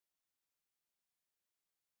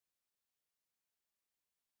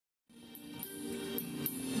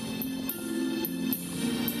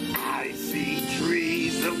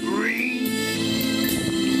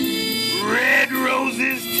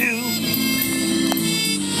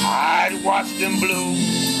watch them bloom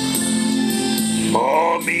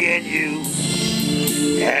for me and you.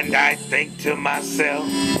 And I think to myself,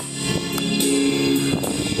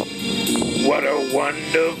 what a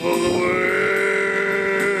wonderful world.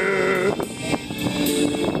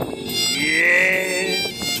 Yes,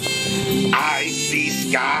 I see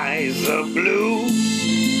skies of blue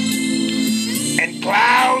and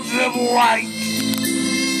clouds of white,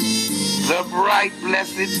 the bright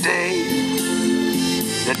blessed day,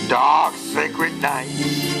 the dark sacred night.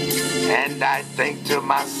 And I think to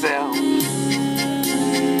myself,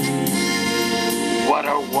 what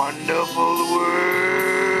a wonderful world.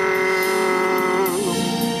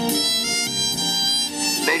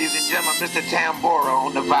 Ladies and gentlemen, Mr. Tambora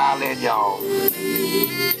on the violin, y'all.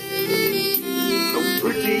 So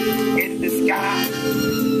pretty in the sky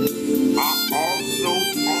are also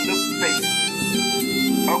on the faces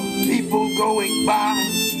of people going by.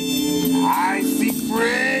 I see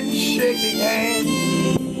friends shaking hands,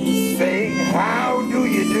 saying, how do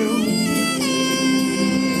you do?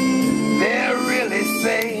 They're really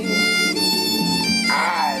saying,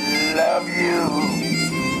 I love you.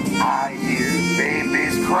 I hear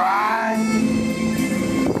babies cry.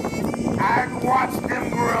 I watch them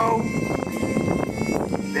grow.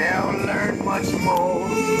 They'll learn much more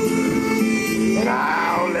than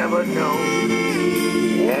I'll ever know.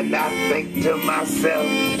 And I think to myself,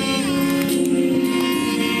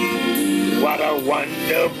 what a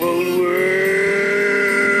wonderful world.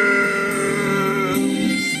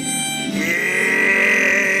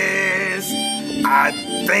 Yes, I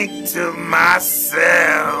think to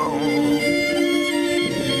myself,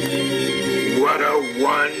 what a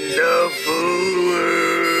wonderful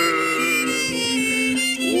world.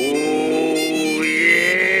 Oh, yeah.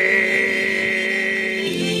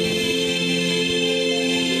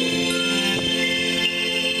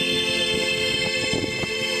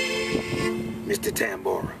 Mr.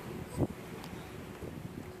 Tambora.